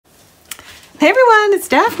Hey everyone, it's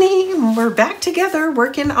Daphne. We're back together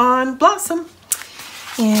working on Blossom.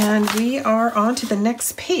 And we are on to the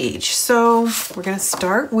next page. So we're going to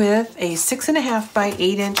start with a 6.5 by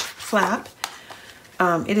 8-inch flap.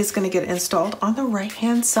 It is going to get installed on the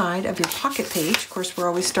right-hand side of your pocket page. Of course, we're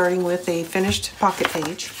always starting with a finished pocket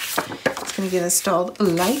page. It's going to get installed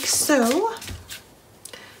like so,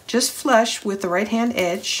 just flush with the right-hand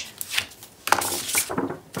edge.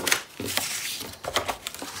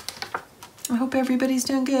 I hope everybody's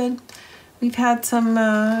doing good. We've had some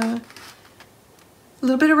a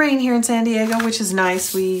little bit of rain here in San Diego, which is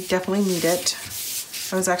nice. We definitely need it.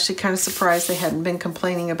 I was actually kind of surprised they hadn't been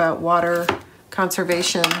complaining about water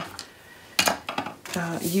conservation.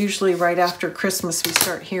 Usually right after Christmas we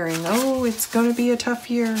start hearing, oh, it's going to be a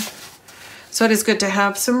tough year. So it is good to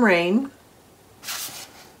have some rain.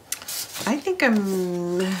 I think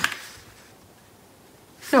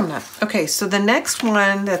no, I'm not. Okay, so the next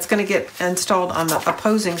one that's going to get installed on the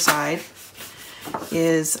opposing side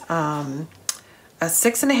is a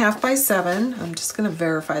 6.5 by 7. I'm just going to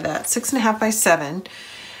verify that. 6.5 by 7.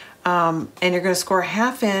 And you're going to score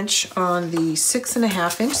 1/2 inch on the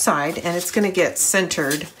 6.5 inch side, and it's going to get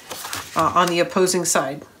centered on the opposing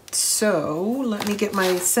side. So let me get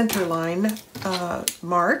my center line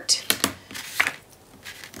marked,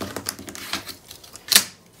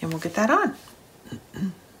 and we'll get that on.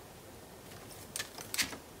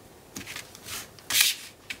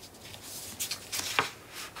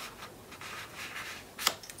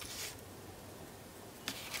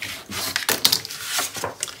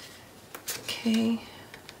 Okay,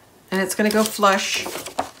 and it's going to go flush.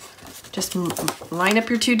 Just line up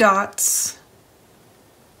your 2 dots.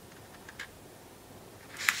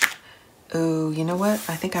 Oh, you know what?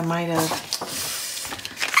 I think I might have.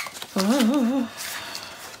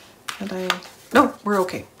 No, we're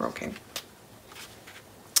okay. We're okay.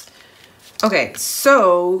 Okay,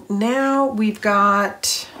 so now we've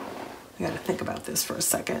got. I got to think about this for a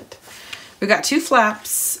second. We've got 2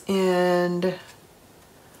 flaps and.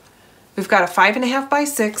 We've got a 5.5 by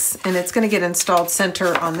 6, and it's going to get installed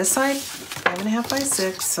center on this side. 5.5 by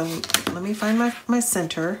 6. So let me find my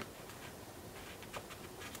center,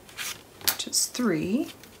 which is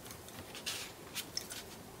 3.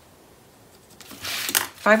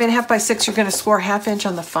 5.5 by 6. You're going to score 1/2 inch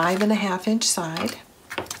on the 5.5 inch side,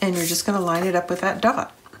 and you're just going to line it up with that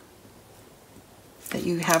dot that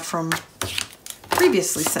you have from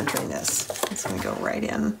previously centering this. It's going to go right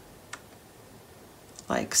in.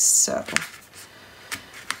 Like so.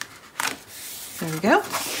 There we go.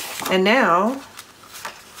 And now,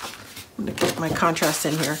 I'm going to get my contrast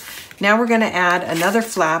in here. Now we're going to add another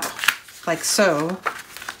flap like so,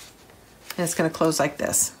 and it's going to close like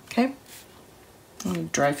this, okay? Let me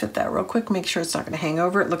dry fit that real quick, make sure it's not going to hang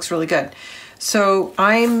over. It looks really good. So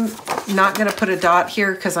I'm not going to put a dot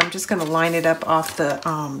here because I'm just going to line it up off the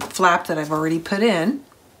flap that I've already put in.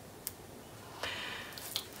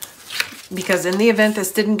 Because in the event this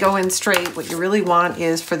didn't go in straight, what you really want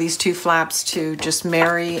is for these 2 flaps to just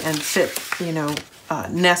marry and fit, you know,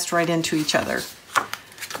 nest right into each other.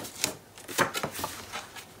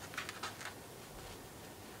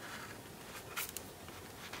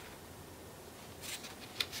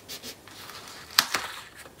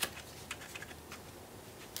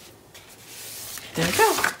 There we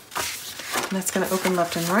go. And that's going to open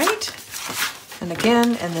left and right. And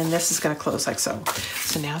again, and then this is going to close like so.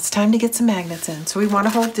 So now it's time to get some magnets in. So we want to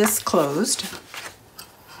hold this closed.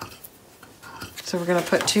 So we're going to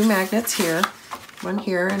put 2 magnets here, one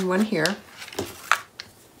here and one here.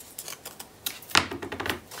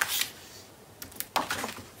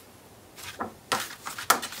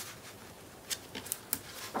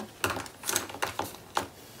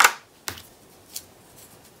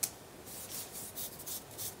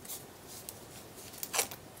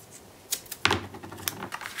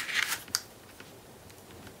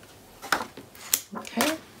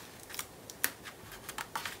 Okay.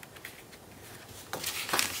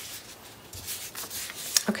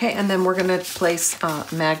 Okay, and then we're going to place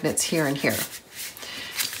magnets here and here.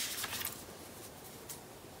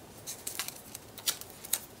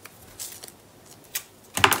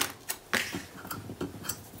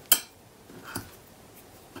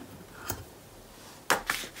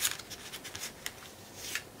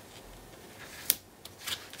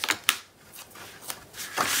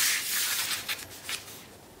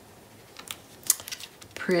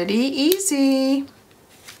 Pretty easy.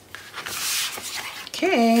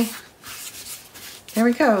 Okay, there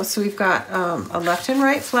we go. So we've got a left and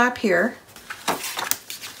right flap here,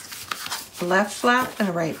 a left flap and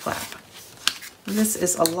a right flap. This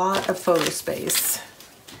is a lot of photo space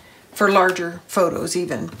for larger photos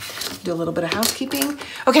even. Do a little bit of housekeeping.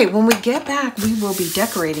 Okay, when we get back, we will be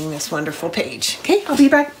decorating this wonderful page. Okay, I'll be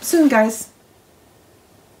back soon, guys.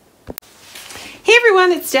 Hey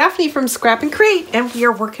everyone, it's Daphne from Scrap and Create, and we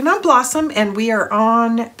are working on Blossom, and we are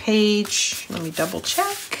on page, let me double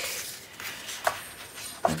check.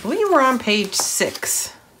 I believe we're on page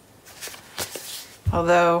 6.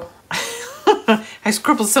 Although I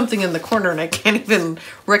scribbled something in the corner and I can't even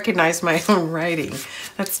recognize my own writing.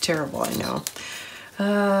 That's terrible, I know.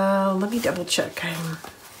 Let me double check.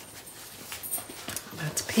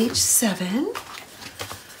 That's page 7.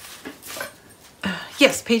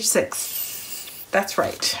 Yes, page 6. That's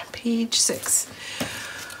right, page 6.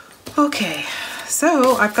 Okay,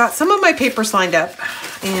 so I've got some of my papers lined up,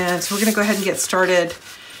 and so we're gonna go ahead and get started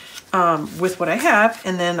with what I have,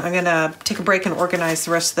 and then I'm gonna take a break and organize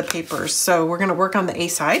the rest of the papers. So we're gonna work on the A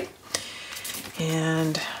side,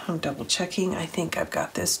 and I'm double checking. I think I've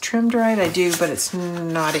got this trimmed right. I do, but it's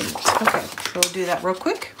not inked. Okay, so we'll do that real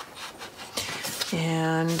quick.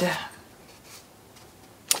 And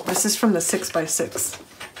this is from the 6x6.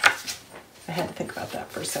 I had to think about that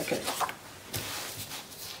for a second.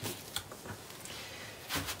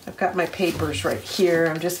 I've got my papers right here.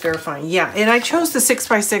 I'm just verifying. Yeah, and I chose the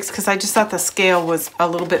 6x6 because I just thought the scale was a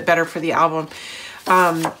little bit better for the album.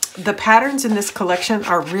 The patterns in this collection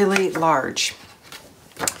are really large.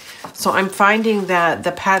 So I'm finding that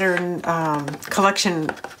the pattern collection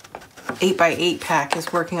 8x8 pack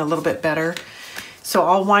is working a little bit better. So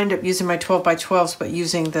I'll wind up using my 12x12s, but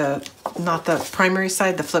using the, not the primary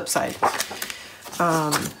side, the flip side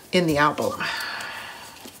in the album.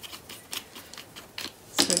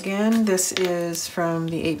 So again, this is from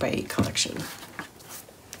the 8x8 collection.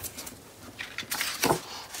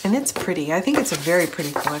 And it's pretty. I think it's a very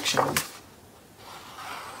pretty collection.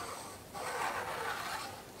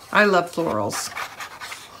 I love florals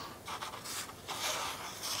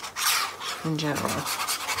in general.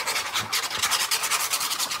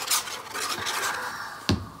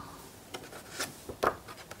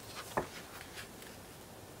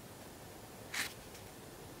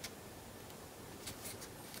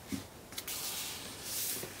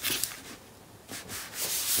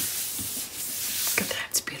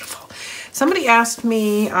 Somebody asked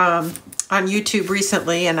me on YouTube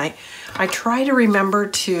recently, and I try to remember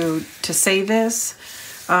to say this,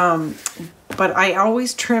 but I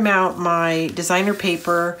always trim out my designer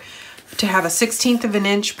paper to have a 1/16 of an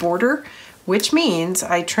inch border, which means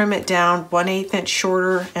I trim it down 1/8 inch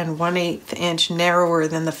shorter and 1/8 inch narrower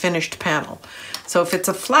than the finished panel. So if it's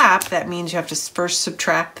a flap, that means you have to first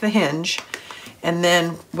subtract the hinge, and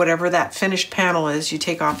then whatever that finished panel is, you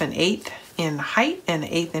take off 1/8 in height and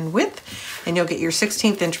 1/8 in width, and you'll get your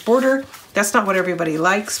 1/16 inch border. That's not what everybody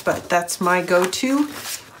likes, but that's my go-to.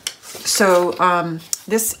 So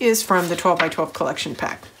this is from the 12x12 collection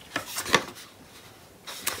pack.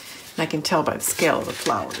 And I can tell by the scale of the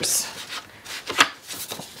flowers.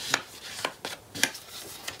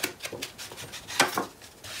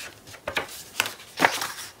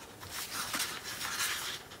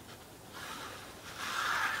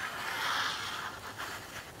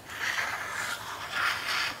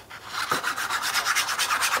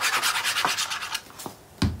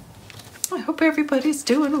 Everybody's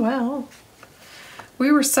doing well.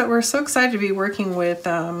 We're so excited to be working with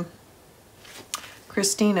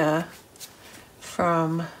Christina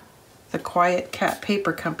from the Quiet Cat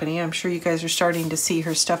Paper Company. I'm sure you guys are starting to see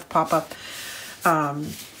her stuff pop up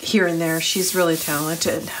here and there. She's really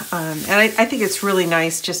talented, and I think it's really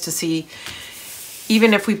nice just to see,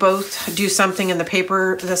 even if we both do something in the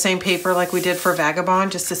paper, the same paper like we did for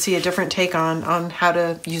Vagabond, just to see a different take on how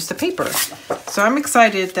to use the paper. So I'm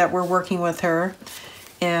excited that we're working with her,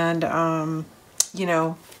 and you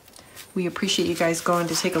know, we appreciate you guys going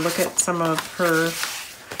to take a look at some of her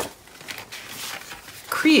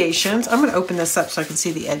creations. I'm going to open this up so I can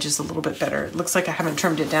see the edges a little bit better. It looks like I haven't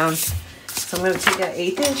trimmed it down. So I'm going to take that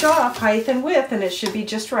 1/8 inch off, height and width, and it should be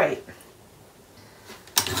just right.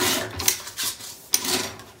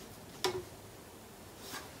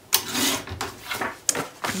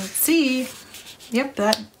 Let's see. Yep,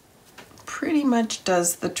 that pretty much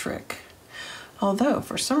does the trick. Although,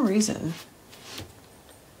 for some reason,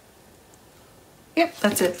 yep,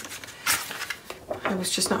 that's it. I was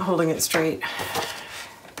just not holding it straight.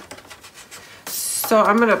 So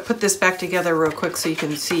I'm gonna put this back together real quick so you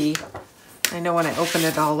can see. I know when I open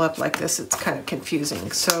it all up like this, it's kind of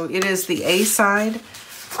confusing. So it is the A side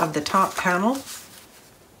of the top panel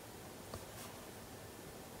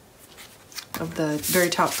of the very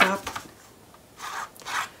top flap.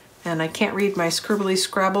 And I can't read my scribbly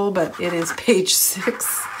scrabble, but it is page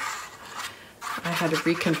 6. I had to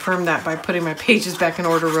reconfirm that by putting my pages back in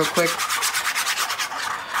order real quick.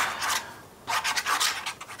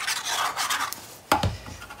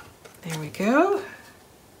 There we go.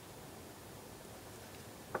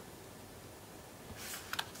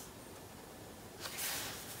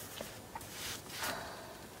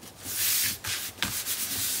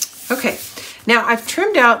 Okay, now I've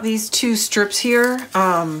trimmed out these two strips here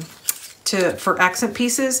for accent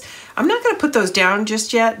pieces. I'm not going to put those down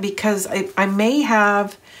just yet because I may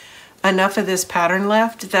have enough of this pattern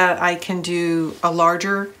left that I can do a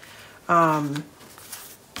larger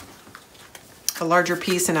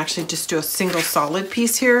piece and actually just do a single solid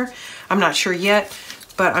piece here. I'm not sure yet,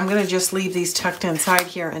 but I'm going to just leave these tucked inside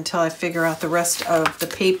here until I figure out the rest of the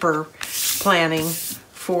paper planning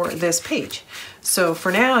for this page. So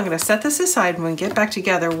for now, I'm going to set this aside. When we get back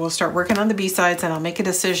together, we'll start working on the B-sides and I'll make a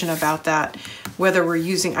decision about that, whether we're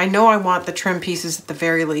using, I know I want the trim pieces at the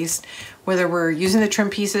very least, whether we're using the trim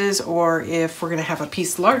pieces or if we're going to have a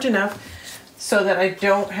piece large enough so that I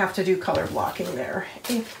don't have to do color blocking there.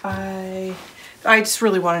 I just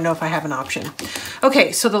really want to know if I have an option.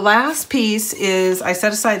 Okay, so the last piece is I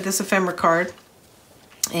set aside this ephemera card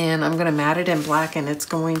and I'm going to mat it in black and it's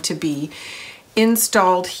going to be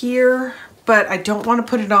installed here, but I don't want to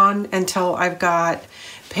put it on until I've got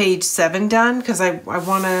page 7 done because I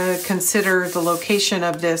want to consider the location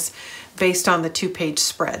of this based on the 2-page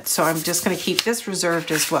spread. So I'm just going to keep this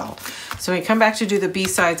reserved as well. So when we come back to do the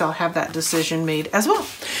B-sides, I'll have that decision made as well.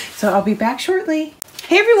 So I'll be back shortly.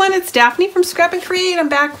 Hey everyone, it's Daphne from Scrap and Create. I'm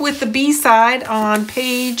back with the B-side on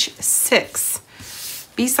page 6.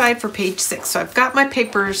 B-side for page 6. So I've got my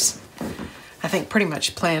papers, I think, pretty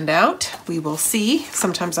much planned out. We will see.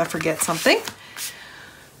 Sometimes I forget something.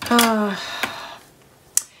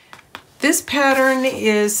 This pattern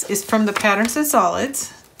is from the Patterns and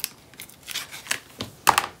Solids.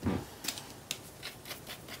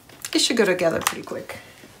 It should go together pretty quick.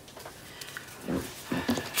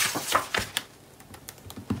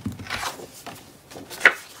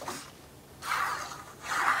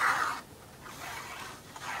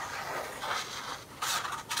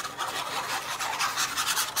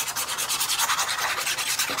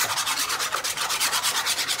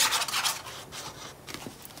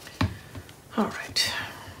 All right.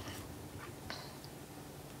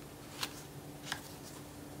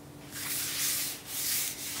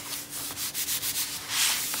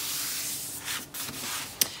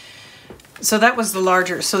 So that was the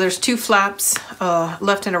larger. So there's 2 flaps,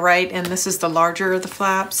 left and a right, and this is the larger of the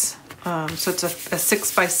flaps. So it's a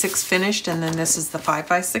 6x6 finished, and then this is the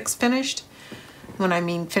 5x6 finished. When I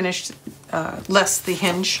mean finished, less the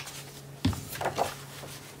hinge.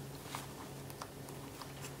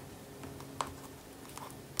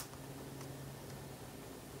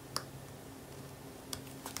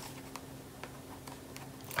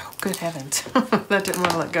 Oh, good heavens. That didn't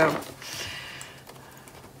want to let go.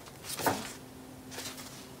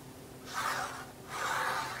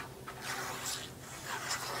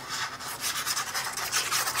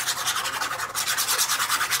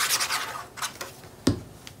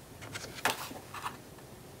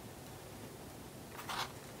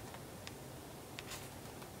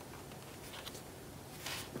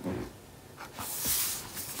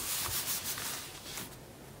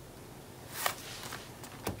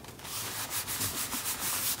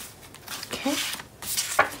 Okay,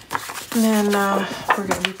 and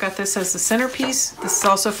then we've got this as the centerpiece. This is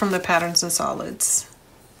also from the Patterns and Solids.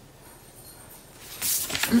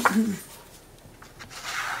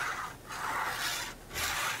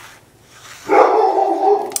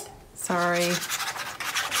 Sorry,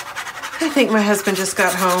 I think my husband just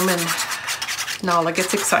got home and Nala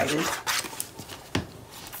gets excited.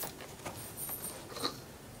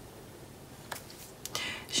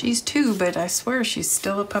 She's 2, but I swear she's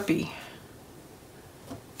still a puppy.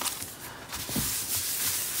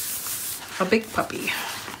 A big puppy,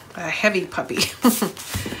 a heavy puppy.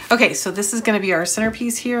 Okay, so this is going to be our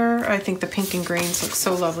centerpiece here. I think the pink and greens look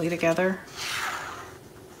so lovely together.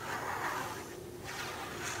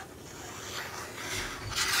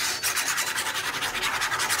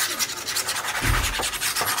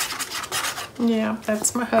 Yeah,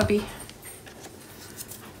 that's my hubby.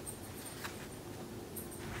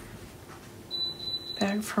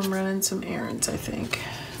 Back from running some errands, I think.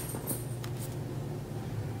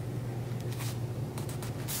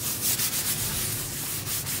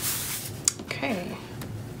 Okay.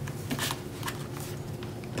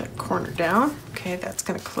 That corner down. Okay, that's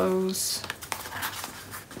gonna close.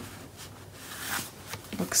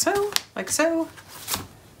 Like so, like so.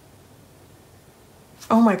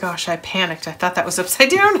 Oh my gosh, I panicked. I thought that was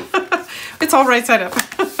upside down. It's all right side up.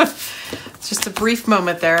 Let's Just a brief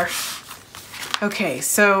moment there. Okay,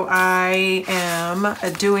 so I am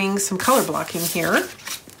doing some color blocking here.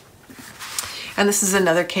 And this is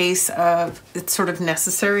another case of it's sort of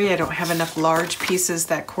necessary. I don't have enough large pieces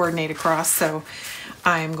that coordinate across, so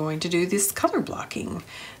I'm going to do this color blocking.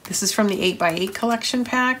 This is from the 8x8 collection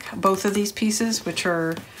pack, both of these pieces, which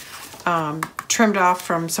are trimmed off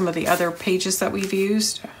from some of the other pages that we've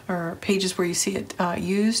used, or pages where you see it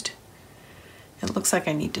used. It looks like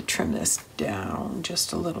I need to trim this down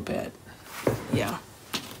just a little bit. Yeah.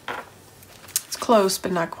 It's close,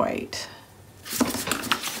 but not quite.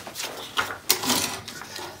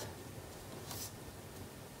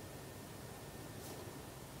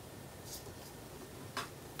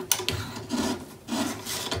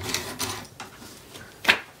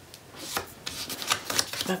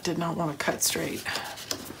 That did not want to cut straight.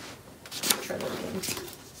 Try that again.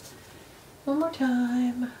 One more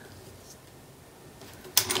time.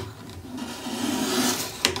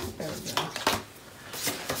 There we go.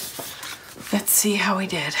 Let's see how we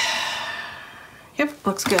did. Yep,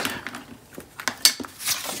 looks good.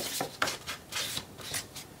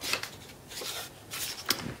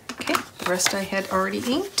 Okay, the rest I had already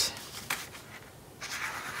inked.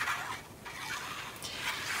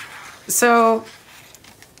 So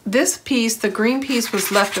this piece, the green piece,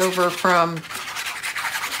 was left over from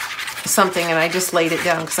something, and I just laid it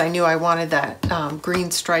down because I knew I wanted that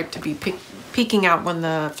green stripe to be peeking out when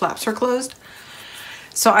the flaps are closed.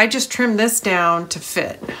 So I just trimmed this down to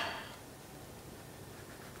fit.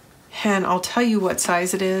 And I'll tell you what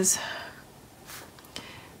size it is.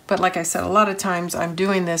 But like I said, a lot of times I'm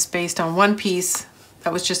doing this based on one piece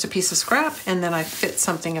that was just a piece of scrap, and then I fit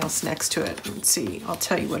something else next to it. Let's see, I'll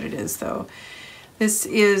tell you what it is though. This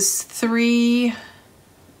is 3,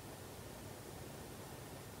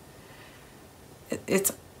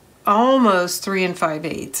 it's almost 3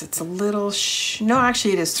 5/8. It's a little, no,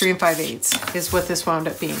 actually it is 3 5/8 is what this wound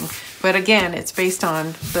up being. But again, it's based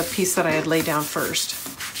on the piece that I had laid down first.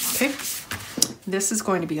 Okay, this is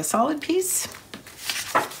going to be a solid piece.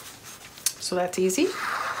 So that's easy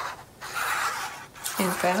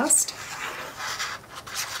and fast.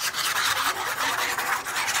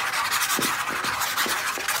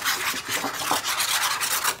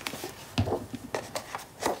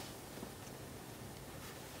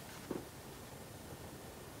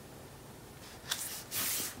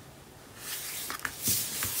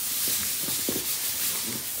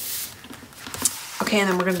 Okay, and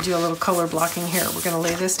then we're going to do a little color blocking here. We're going to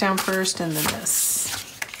lay this down first and then this.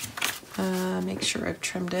 Make sure I've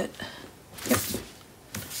trimmed it. Yep.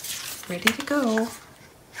 Ready to go.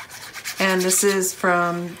 And this is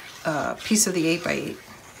from a piece of the 8x8.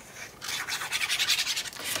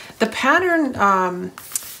 The pattern,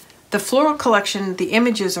 the floral collection, the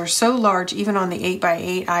images are so large, even on the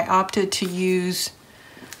 8x8, I opted to use,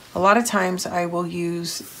 a lot of times I will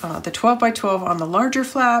use the 12x12 on the larger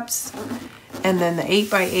flaps, and then the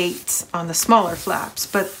 8x8s on the smaller flaps.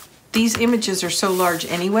 But these images are so large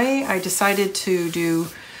anyway, I decided to do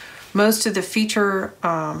most of the feature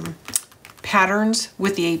patterns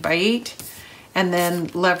with the 8x8 and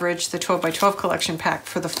then leverage the 12x12 collection pack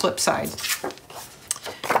for the flip side.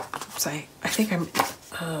 Oops, I think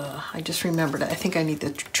I just remembered it. I think I need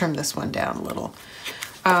to trim this one down a little,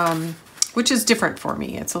 which is different for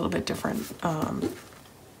me. It's a little bit different.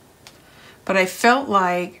 But I felt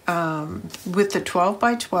like with the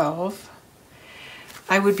 12x12,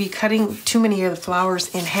 I would be cutting too many of the flowers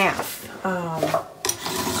in half.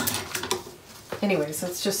 Anyways,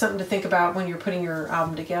 that's just something to think about when you're putting your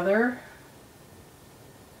album together.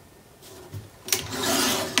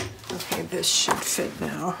 Okay, this should fit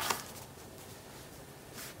now.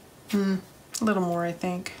 A little more, I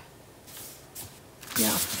think.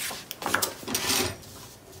 Yeah.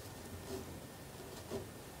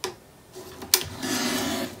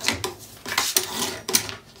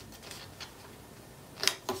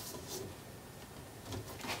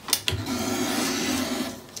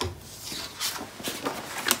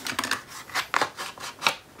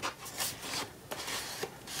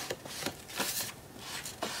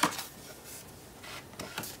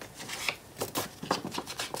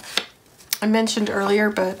 I mentioned earlier,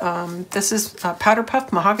 but this is Powder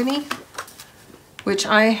Puff Mahogany, which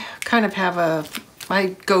I kind of have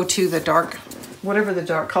I go to the dark, whatever the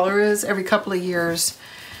dark color is. Every couple of years,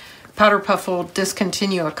 Powder Puff will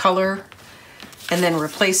discontinue a color and then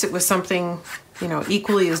replace it with something, you know,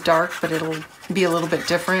 equally as dark, but it'll be a little bit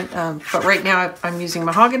different. But right now I'm using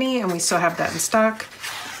Mahogany, and we still have that in stock.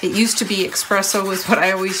 It used to be Espresso was what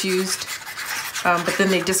I always used, but then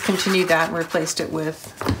they discontinued that and replaced it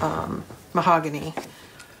with Mahogany.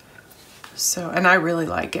 So, and I really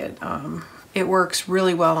like it. it works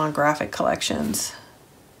really well on graphic collections.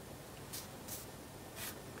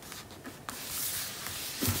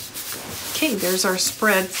 Okay, there's our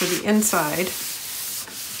spread for the inside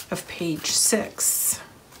of page 6.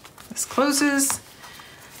 This closes,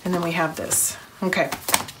 and then we have this. Okay,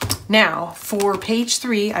 now for page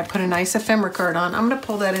 3, I put a nice ephemera card on. I'm gonna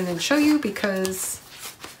pull that in and show you because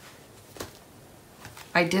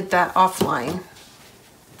I did that offline.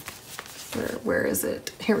 Where is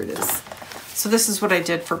it? Here it is. So this is what I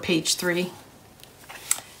did for page 3.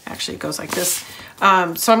 Actually, it goes like this.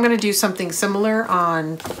 So I'm going to do something similar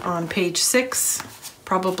on page 6.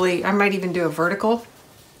 Probably, I might even do a vertical.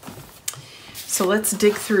 So let's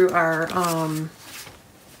dig through our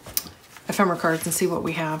ephemera cards and see what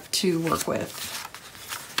we have to work with.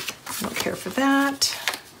 I don't care for that.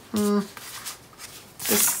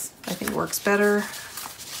 This, I think, works better.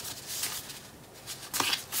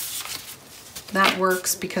 That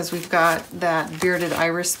works because we've got that bearded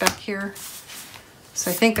iris back here. So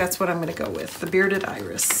I think that's what I'm going to go with, the bearded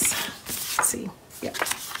iris. Let's see, yeah.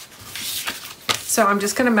 So I'm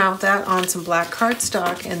just going to mount that on some black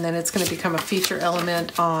cardstock, and then it's going to become a feature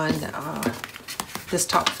element on this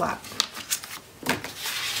top flap.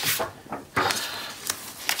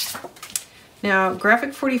 Now,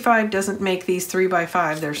 Graphic 45 doesn't make these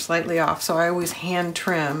 3x5, they're slightly off, so I always hand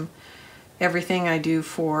trim everything I do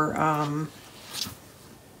for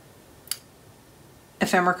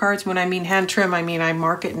ephemera cards. When I mean hand trim, I mean I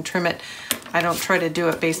mark it and trim it. I don't try to do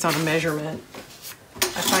it based on a measurement.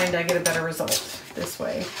 I find I get a better result this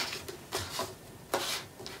way.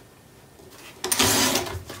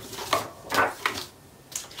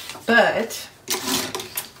 But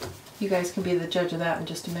you guys can be the judge of that in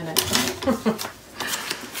just a minute.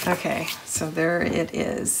 Okay, so there it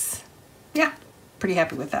is. Yeah, pretty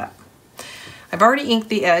happy with that. I've already inked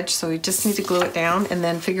the edge, so we just need to glue it down and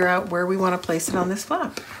then figure out where we want to place it on this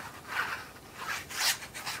flap.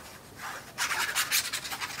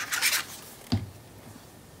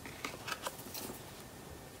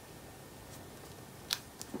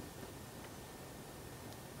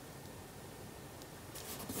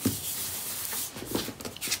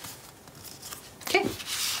 Okay.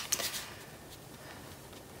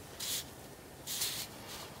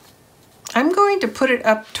 I'm going to put it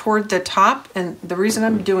up toward the top, and the reason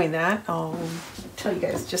I'm doing that, I'll tell you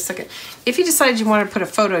guys just a second. If you decided you wanted to put a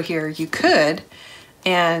photo here, you could,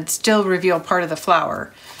 and still reveal part of the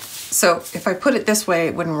flower. So if I put it this way,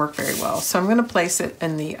 it wouldn't work very well. So I'm going to place it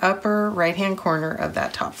in the upper right-hand corner of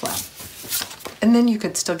that top flap. And then you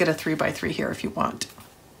could still get a 3x3 here if you want.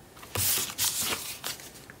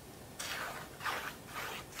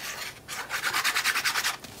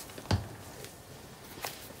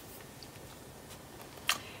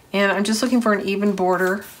 And I'm just looking for an even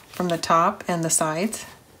border from the top and the sides.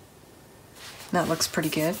 That looks pretty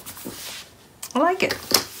good. I like it.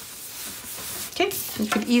 Okay, you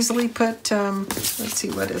could easily put, let's see,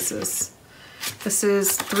 what is this? This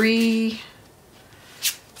is 3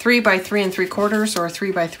 by 3 3/4 or a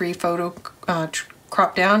 3x3 photo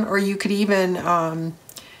crop down, or you could even,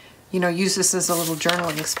 you know, use this as a little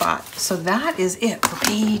journaling spot. So that is it for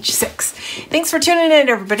page 6. Thanks for tuning in,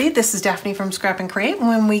 everybody. This is Daphne from Scrap and Create.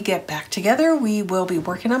 When we get back together, we will be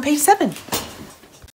working on page 7.